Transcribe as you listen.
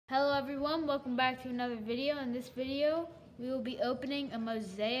everyone, welcome back to another video. In this video, we will be opening a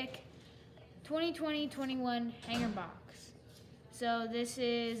Mosaic 2020-21 hanger box. So this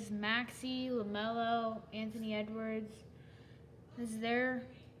is Maxey, LaMelo, Anthony Edwards. This is their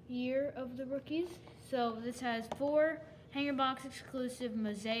year of the rookies. So this has 4 hanger box exclusive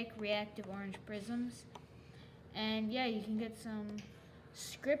Mosaic reactive orange prisms. And yeah, you can get some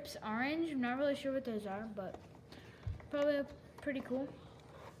scripts orange. I'm not really sure what those are, but probably pretty cool.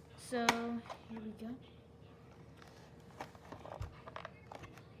 So here we go.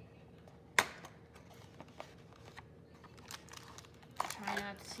 Try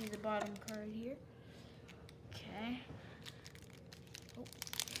not to see the bottom card here. Okay. Oh.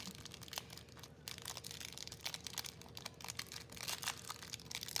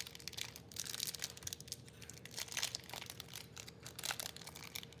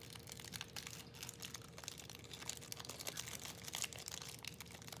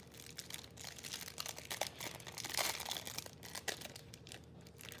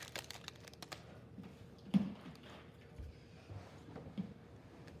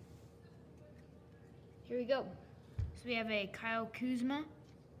 Here we go. So we have a Kyle Kuzma.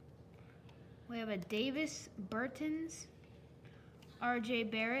 We have a Davis Bertans, RJ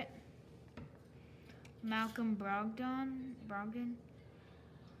Barrett, Malcolm Brogdon,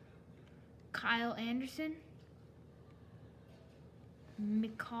 Kyle Anderson,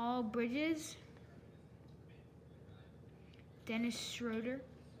 Mikal Bridges, Dennis Schroeder,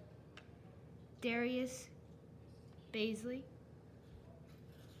 Darius Baisley,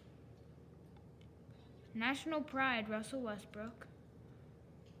 National Pride, Russell Westbrook.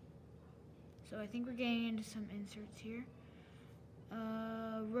 So I think we're getting into some inserts here.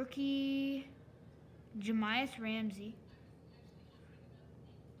 Rookie, Jamias Ramsey.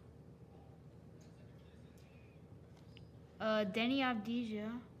 Denny Avdija.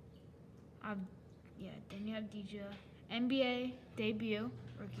 Denny Avdija. NBA debut,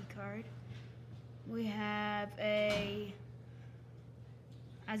 rookie card. We have a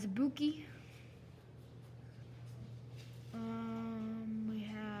Azubuike. We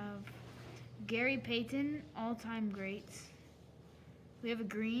have Gary Payton, all-time greats. We have a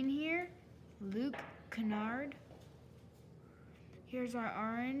green here, Luke Kennard. Here's our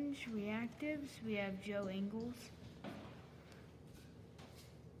orange reactives. We have Joe Ingles,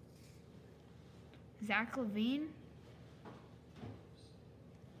 Zach LaVine,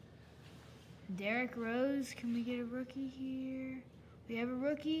 Derrick Rose. Can we get a rookie here? We have a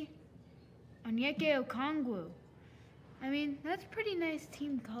rookie, Onyeka Okongwu. I mean, that's pretty nice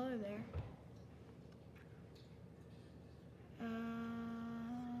team color there.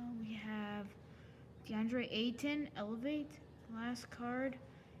 We have DeAndre Ayton, Elevate, last card.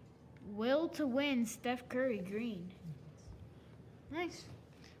 Will to win, Steph Curry, green. Nice.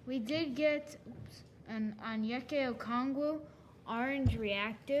 We did get an Onyeka Okongwu, orange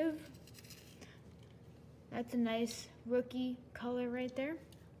reactive. That's a nice rookie color right there.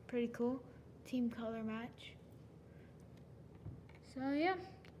 Pretty cool. Team color match. So yeah,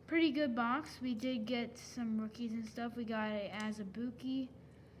 pretty good box. We did get some rookies and stuff. We got a Azubuike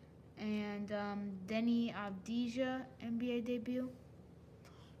and Denny Avdija NBA debut.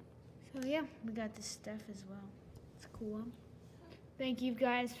 So yeah, we got this stuff as well. It's a cool one. Thank you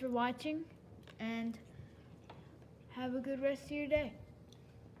guys for watching and have a good rest of your day.